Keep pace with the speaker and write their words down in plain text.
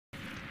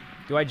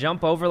Do I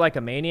jump over like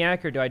a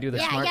maniac, or do I do the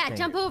smart thing? Yeah,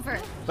 jump over.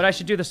 But I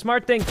should do the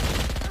smart thing. He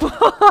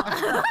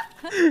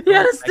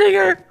had a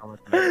stinger.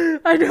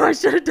 I knew I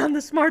should have done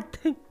the smart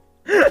thing.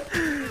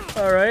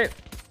 All right.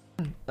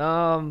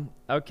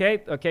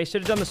 Okay,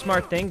 should have done the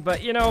smart thing,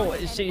 but you know,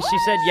 she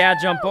said yeah,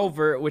 jump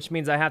over, which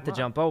means I have to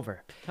jump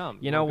over.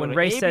 You know, when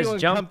Ray says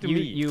jump,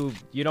 you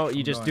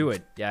just do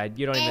it. Yeah,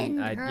 you don't even.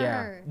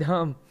 Yeah.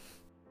 All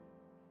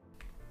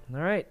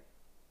right.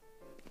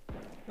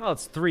 Well,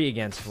 it's 3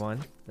 against 1.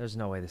 There's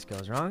no way this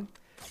goes wrong.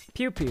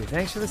 Pew pew.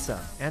 Thanks for the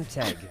sub and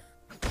tag.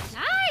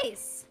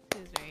 Nice.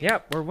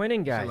 Yep, we're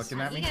winning, guys. Looking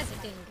at me? You guys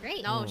are doing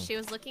great. No, she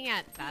was looking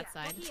at that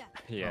side.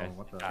 Yeah.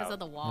 Because of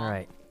the wall. All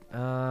right.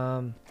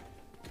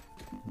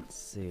 Let's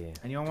see.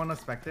 Anyone want a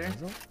spectre?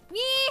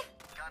 Me.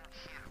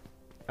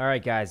 All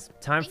right, guys.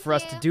 Time for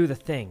us to do the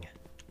thing.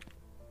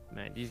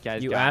 Man, these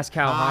guys. You got ask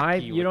how high.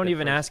 cocky You with don't the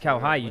even first ask how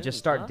player high. You wins, just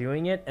start huh?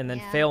 doing it and then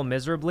Yeah. fail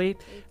miserably.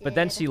 But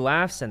then she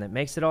laughs and it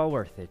makes it all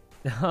worth it.